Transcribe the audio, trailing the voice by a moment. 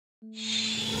Good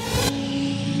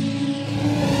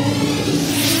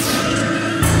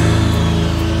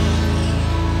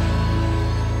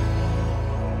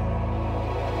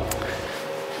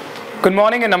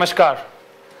morning and namaskar.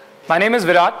 My name is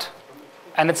Virat,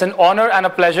 and it's an honor and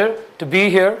a pleasure to be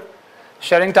here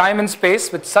sharing time and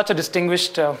space with such a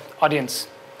distinguished audience.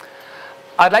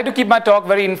 I'd like to keep my talk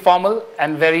very informal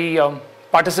and very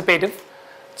participative,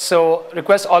 so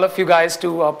request all of you guys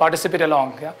to participate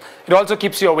along. Yeah? It also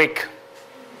keeps you awake.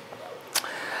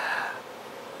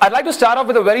 I'd like to start off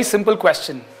with a very simple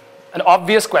question, an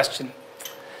obvious question.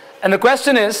 And the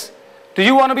question is, do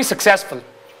you want to be successful?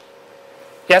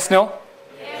 Yes, no?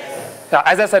 Yes. Yeah,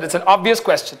 as I said, it's an obvious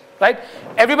question, right?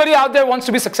 Everybody out there wants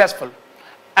to be successful.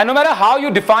 And no matter how you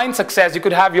define success, you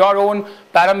could have your own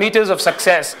parameters of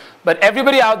success. But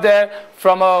everybody out there,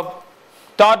 from a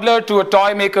toddler to a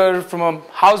toy maker, from a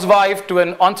housewife to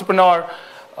an entrepreneur,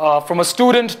 from a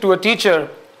student to a teacher,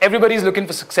 everybody's looking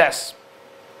for success.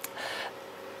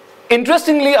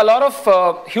 Interestingly, a lot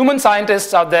of human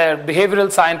scientists out there,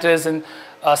 behavioral scientists and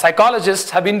psychologists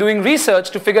have been doing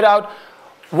research to figure out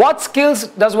what skills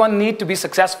does one need to be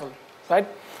successful, right?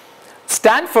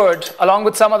 Stanford, along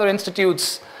with some other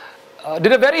institutes,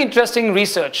 did a very interesting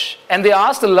research, and they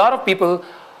asked a lot of people,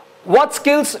 what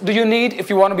skills do you need if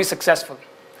you want to be successful?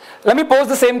 Let me pose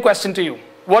the same question to you.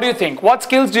 What do you think? What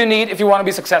skills do you need if you want to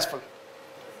be successful?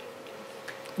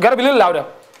 Got to be a little louder.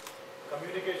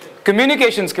 Communication.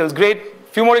 Communication skills, great.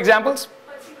 Few more examples?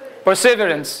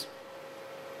 Perseverance.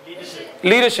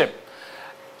 Leadership.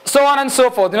 So on and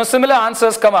so forth. Similar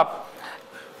answers come up.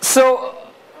 So,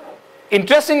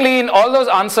 interestingly, in all those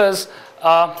answers,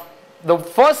 the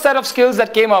first set of skills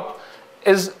that came up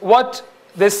is what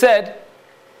they said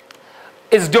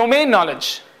is domain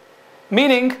knowledge.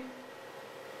 Meaning,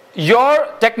 your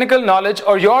technical knowledge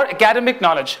or your academic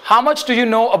knowledge. How much do you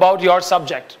know about your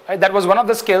subject? Right? That was one of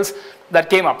the skills that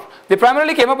came up. They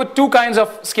primarily came up with two kinds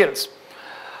of skills.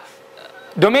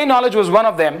 Domain knowledge was one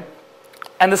of them.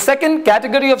 And the second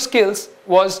category of skills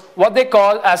was what they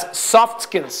call as soft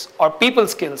skills or people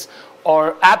skills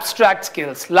or abstract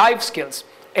skills, life skills.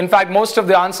 In fact, most of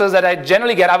the answers that I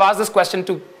generally get, I've asked this question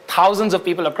to thousands of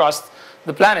people across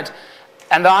the planet.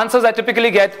 And the answers I typically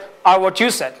get are what you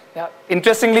said. Yeah.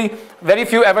 Interestingly, very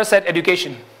few ever said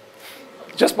education.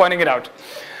 Just pointing it out.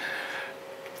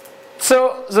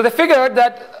 So they figured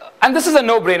that, and this is a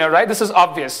no-brainer, right? This is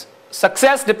obvious.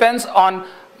 Success depends on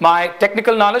my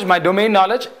technical knowledge, my domain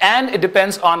knowledge, and it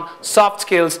depends on soft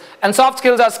skills. And soft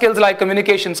skills are skills like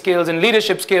communication skills and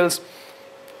leadership skills,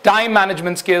 time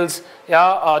management skills,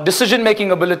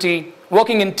 decision-making ability,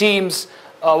 working in teams,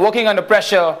 working under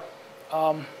pressure,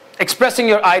 expressing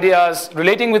your ideas,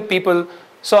 relating with people,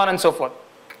 so on and so forth.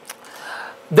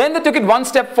 Then they took it one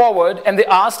step forward and they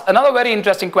asked another very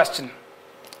interesting question.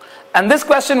 And this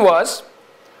question was,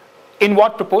 in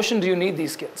what proportion do you need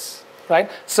these skills?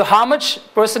 Right? So how much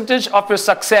percentage of your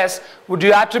success would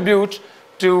you attribute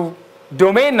to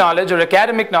domain knowledge or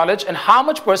academic knowledge, and how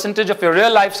much percentage of your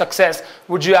real life success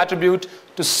would you attribute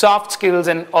to soft skills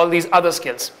and all these other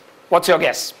skills? What's your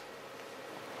guess?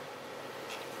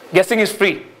 Guessing is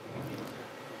free.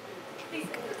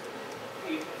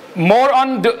 More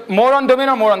on domain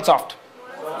or more on soft?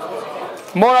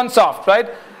 More on soft, right?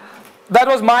 That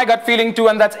was my gut feeling too,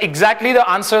 and that's exactly the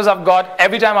answers I've got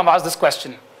every time I've asked this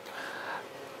question.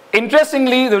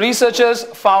 Interestingly, the researchers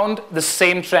found the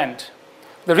same trend.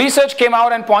 The research came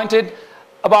out and pointed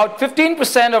about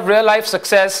 15% of real life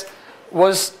success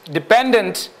was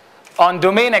dependent on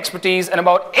domain expertise, and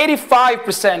about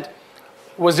 85%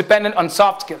 was dependent on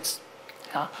soft skills.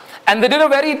 And they did a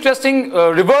very interesting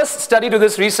reverse study to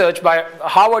this research. By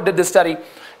Harvard did this study,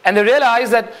 and they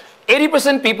realized that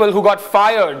 80% people who got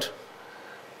fired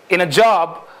in a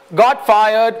job got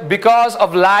fired because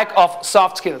of lack of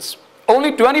soft skills.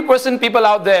 Only 20% people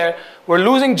out there were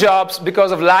losing jobs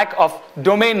because of lack of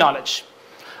domain knowledge.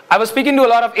 I was speaking to a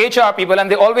lot of HR people, and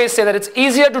they always say that it's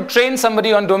easier to train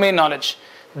somebody on domain knowledge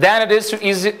than it is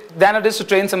to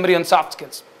train somebody on soft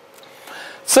skills.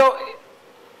 So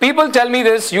people tell me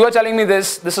this, you are telling me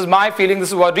this is my feeling, this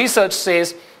is what research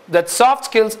says, that soft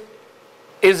skills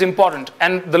is important.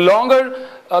 And in the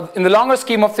longer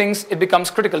scheme of things, it becomes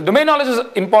critical. Domain knowledge is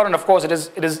important, of course, it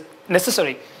is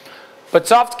necessary. But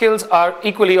soft skills are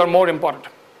equally or more important.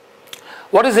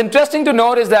 What is interesting to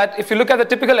note is that if you look at the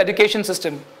typical education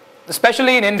system,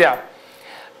 especially in India,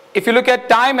 if you look at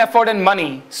time, effort, and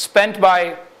money spent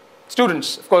by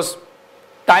students, of course,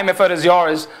 time, effort is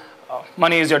yours,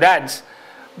 money is your dad's.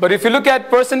 But if you look at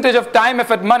percentage of time,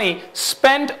 effort, money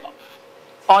spent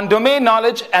on domain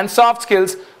knowledge and soft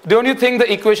skills, don't you think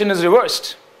the equation is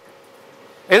reversed?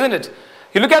 Isn't it?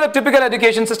 You look at the typical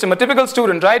education system, a typical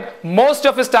student, right? Most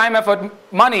of his time, effort,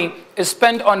 money is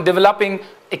spent on developing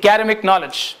academic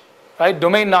knowledge, right?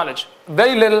 Domain knowledge.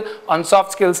 Very little on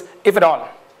soft skills, if at all.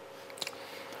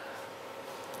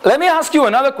 Let me ask you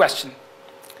another question.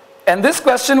 And this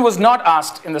question was not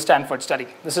asked in the Stanford study.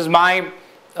 This is my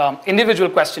individual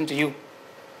question to you.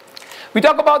 We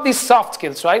talk about these soft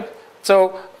skills, right?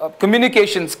 So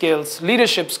communication skills,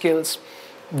 leadership skills,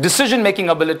 decision-making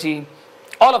ability,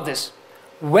 all of this.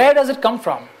 Where does it come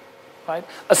from, right?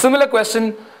 A similar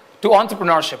question to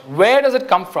entrepreneurship. Where does it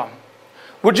come from?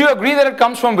 Would you agree that it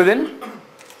comes from within?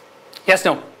 Yes,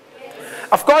 no? Yes.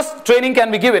 Of course, training can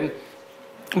be given.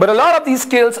 But a lot of these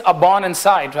skills are born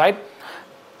inside, right?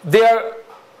 They are,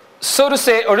 so to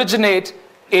say, originate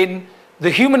in the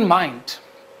human mind,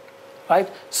 right?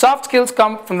 Soft skills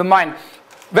come from the mind.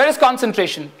 Where is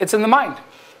concentration? It's in the mind.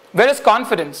 Where is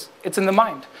confidence? It's in the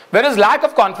mind. Where is lack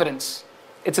of confidence?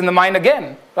 It's in the mind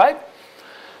again, right?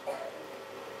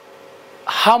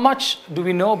 How much do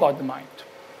we know about the mind?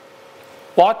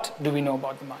 What do we know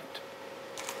about the mind?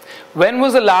 When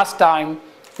was the last time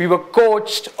we were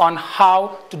coached on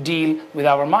how to deal with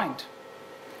our mind?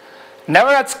 Never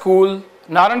at school,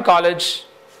 not in college,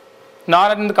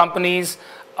 not in the companies,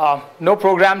 no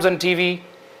programs on TV.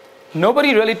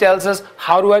 Nobody really tells us,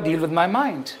 how do I deal with my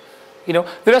mind? You know,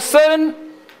 there are certain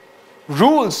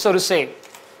rules, so to say,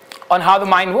 on how the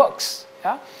mind works.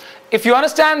 Yeah? If you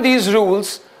understand these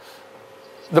rules,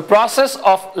 the process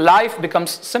of life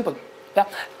becomes simple. Yeah?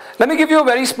 Let me give you a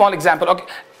very small example. Okay.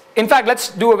 In fact, let's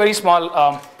do a very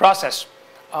small process.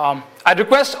 I'd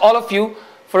request all of you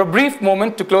for a brief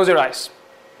moment to close your eyes.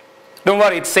 Don't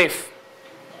worry, it's safe.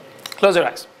 Close your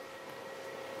eyes.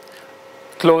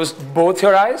 Close both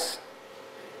your eyes.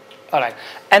 All right.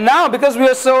 And now, because we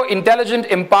are so intelligent,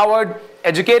 empowered,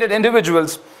 educated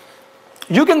individuals,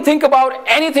 you can think about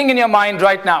anything in your mind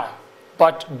right now,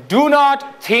 but do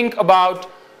not think about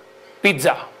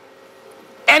pizza.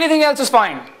 Anything else is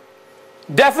fine.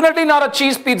 Definitely not a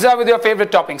cheese pizza with your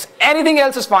favorite toppings. Anything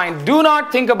else is fine. Do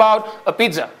not think about a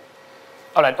pizza.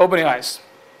 All right, open your eyes.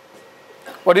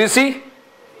 What do you see?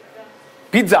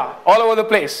 Pizza all over the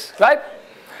place, right?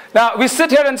 Now, we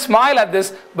sit here and smile at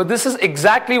this, but this is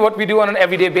exactly what we do on an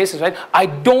everyday basis, right? I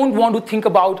don't want to think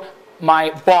about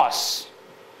my boss.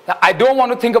 I don't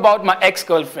want to think about my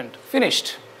ex-girlfriend.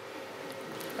 Finished.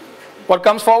 What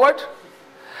comes forward?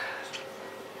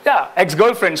 Yeah,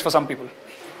 ex-girlfriends for some people,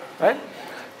 right?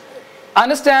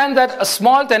 Understand that a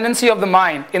small tendency of the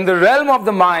mind, in the realm of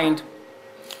the mind,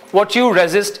 what you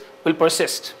resist will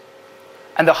persist.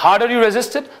 And the harder you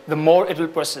resist it, the more it will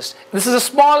persist. This is a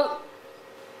small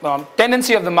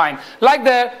tendency of the mind. Like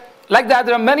that,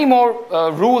 there are many more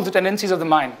rules, the tendencies of the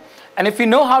mind. And if we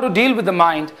know how to deal with the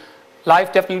mind,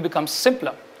 life definitely becomes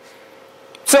simpler.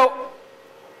 So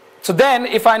then,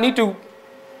 if I need to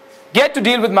get to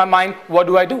deal with my mind, what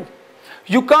do I do?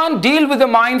 You can't deal with the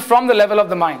mind from the level of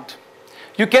the mind.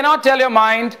 You cannot tell your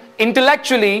mind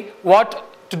intellectually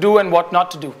what to do and what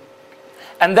not to do.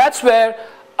 And that's where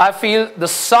I feel the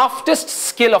softest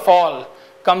skill of all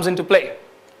comes into play.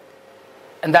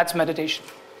 And that's meditation.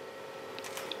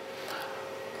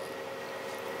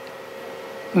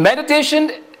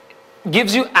 Meditation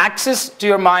gives you access to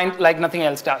your mind like nothing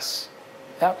else does.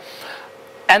 Yeah?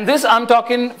 And this I'm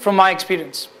talking from my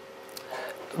experience.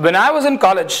 When I was in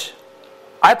college,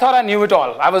 I thought I knew it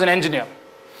all. I was an engineer.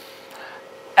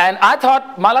 And I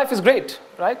thought my life is great,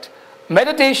 right?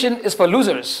 Meditation is for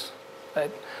losers,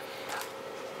 right?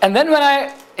 And then when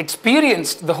I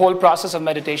experienced the whole process of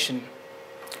meditation,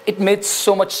 it made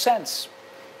so much sense,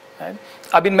 right?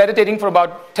 I've been meditating for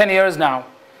about 10 years now,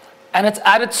 and it's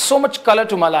added so much color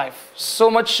to my life, so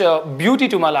much beauty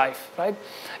to my life, right?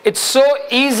 It's so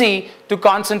easy to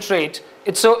concentrate.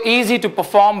 It's so easy to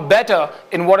perform better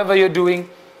in whatever you're doing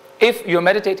if you're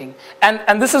meditating.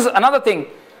 And this is another thing.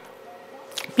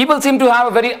 People seem to have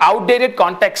a very outdated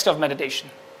context of meditation.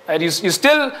 Right? You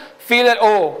still feel that,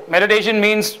 oh, meditation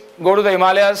means go to the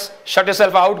Himalayas, shut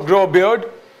yourself out, grow a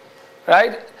beard,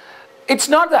 right? It's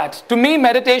not that. To me,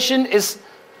 meditation is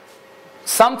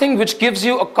something which gives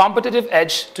you a competitive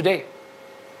edge today.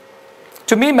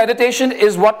 To me, meditation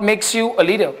is what makes you a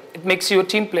leader. It makes you a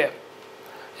team player.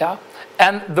 Yeah?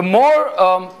 And the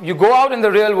more you go out in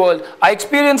the real world, I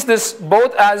experienced this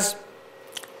both as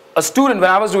a student when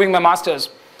I was doing my master's,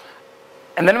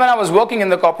 and then when I was working in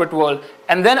the corporate world,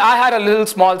 and then I had a little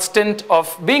small stint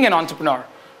of being an entrepreneur.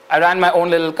 I ran my own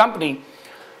little company.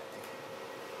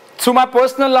 Through my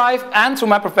personal life and through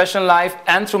my professional life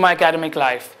and through my academic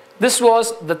life, this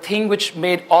was the thing which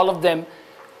made all of them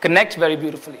connect very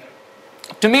beautifully.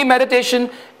 To me, meditation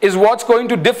is what's going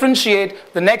to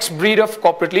differentiate the next breed of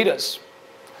corporate leaders.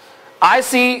 I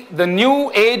see the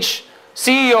new age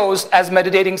CEOs as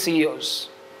meditating CEOs.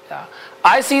 Yeah.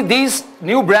 I see these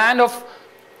new brand of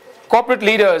corporate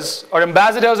leaders or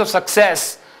ambassadors of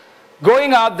success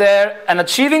going out there and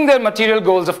achieving their material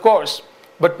goals, of course,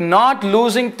 but not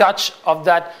losing touch of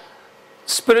that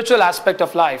spiritual aspect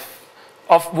of life,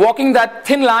 of walking that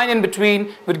thin line in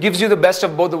between which gives you the best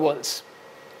of both the worlds.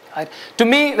 Right? To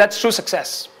me, that's true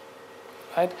success.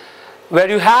 Right? Where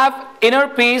you have inner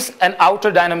peace and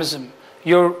outer dynamism.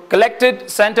 You're collected,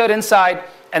 centered inside,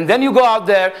 and then you go out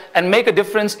there and make a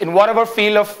difference in whatever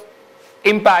field of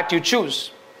impact you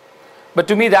choose. But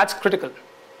to me, that's critical.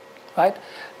 Right?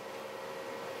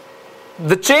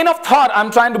 The chain of thought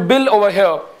I'm trying to build over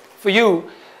here for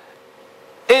you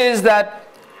is that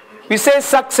we say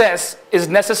success is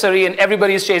necessary and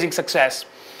everybody is chasing success.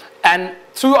 And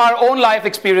through our own life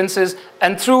experiences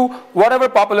and through whatever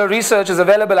popular research is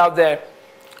available out there,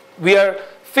 we are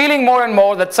feeling more and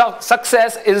more that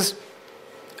success is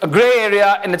a gray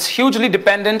area and it's hugely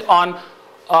dependent on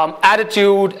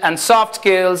attitude and soft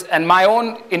skills and my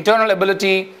own internal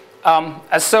ability,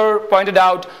 as Sir pointed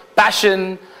out,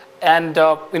 passion, and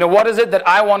what is it that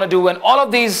I want to do, and all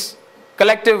of these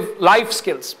collective life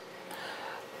skills.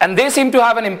 And they seem to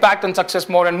have an impact on success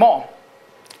more and more.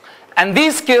 And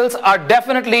these skills are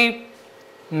definitely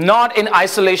not in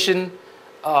isolation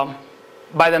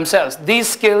by themselves. These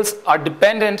skills are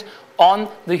dependent on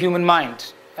the human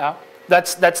mind. Yeah?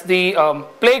 That's the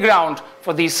playground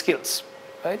for these skills.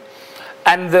 Right?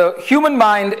 And the human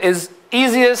mind is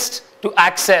easiest to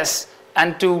access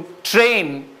and to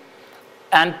train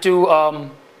and to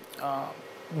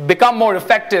become more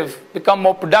effective, become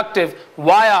more productive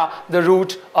via the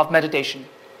route of meditation.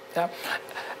 Yeah?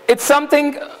 It's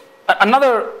something,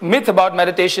 another myth about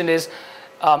meditation is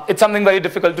it's something very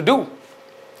difficult to do.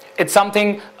 It's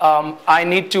something I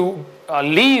need to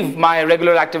leave my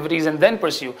regular activities and then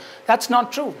pursue. That's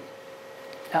not true.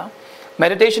 Yeah?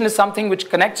 Meditation is something which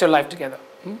connects your life together.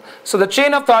 So the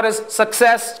chain of thought is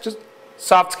success to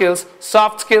soft skills,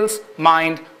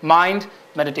 mind,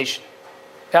 meditation.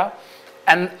 Yeah?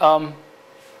 And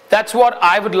that's what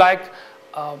I would like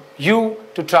you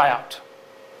to try out.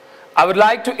 I would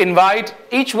like to invite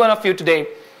each one of you today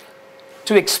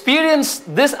to experience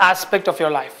this aspect of your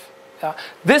life. Yeah?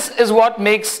 This is what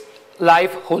makes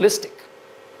life holistic.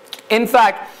 In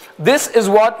fact, this is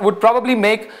what would probably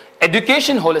make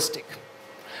education holistic.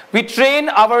 We train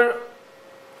our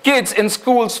kids in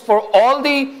schools for all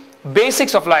the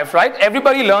basics of life, right?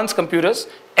 Everybody learns computers,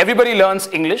 everybody learns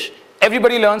English,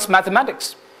 everybody learns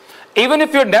mathematics. Even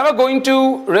if you're never going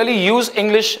to really use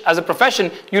English as a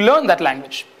profession, you learn that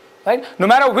language, right? No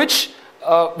matter which,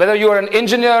 whether you're an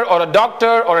engineer or a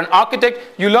doctor or an architect,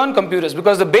 you learn computers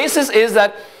because the basis is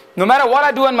that no matter what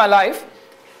I do in my life,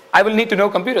 I will need to know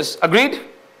computers. Agreed?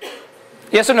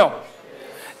 Yes or no?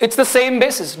 It's the same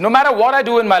basis. No matter what I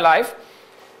do in my life,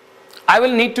 I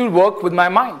will need to work with my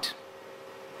mind.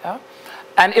 Yeah?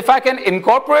 And if I can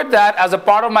incorporate that as a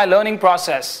part of my learning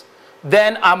process,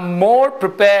 then I'm more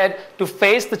prepared to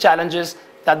face the challenges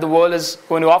that the world is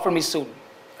going to offer me soon.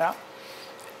 Yeah?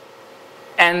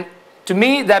 And to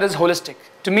me, that is holistic.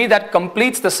 To me, that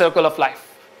completes the circle of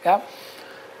life. Yeah?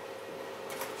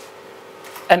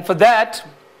 And for that,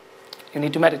 you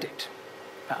need to meditate.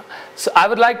 Yeah? So I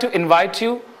would like to invite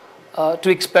you to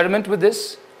experiment with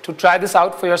this, to try this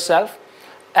out for yourself,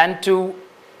 and to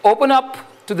open up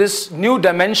to this new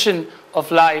dimension of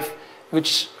life,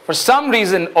 which for some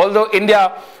reason, although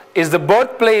India is the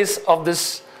birthplace of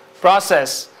this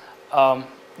process,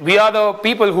 we are the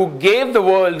people who gave the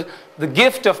world the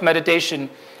gift of meditation,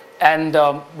 and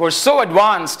we're so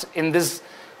advanced in this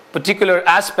particular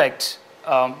aspect.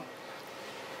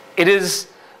 It is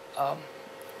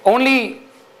only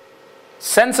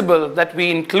sensible that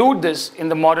we include this in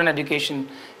the modern education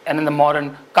and in the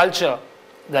modern culture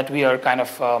that we are kind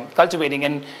of cultivating.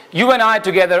 And you and I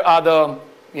together are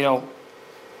the,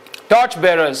 torch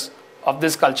bearers of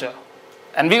this culture.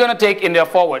 And we're going to take India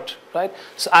forward, right?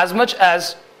 So as much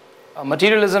as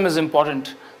materialism is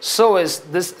important, so is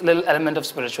this little element of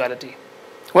spirituality.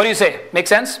 What do you say? Make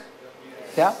sense?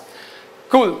 Yeah?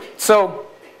 Cool. So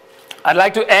I'd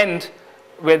like to end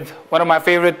with one of my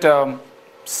favorite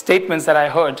statements that I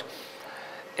heard,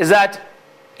 is that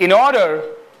in order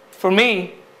for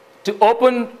me to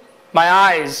open my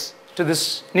eyes to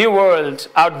this new world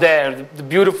out there, the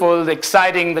beautiful, the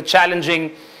exciting, the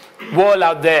challenging world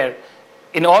out there,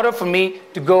 in order for me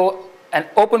to go and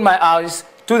open my eyes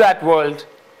to that world,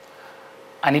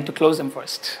 I need to close them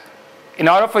first. In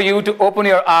order for you to open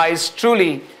your eyes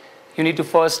truly you need to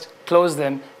first close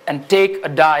them and take a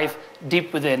dive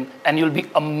deep within, and you'll be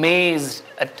amazed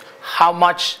at how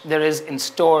much there is in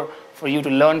store for you to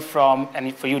learn from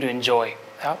and for you to enjoy.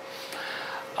 Yeah?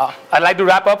 I'd like to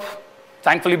wrap up,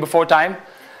 thankfully before time.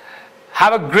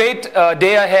 Have a great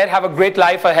day ahead, have a great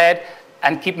life ahead,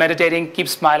 and keep meditating, keep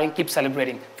smiling, keep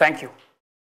celebrating. Thank you.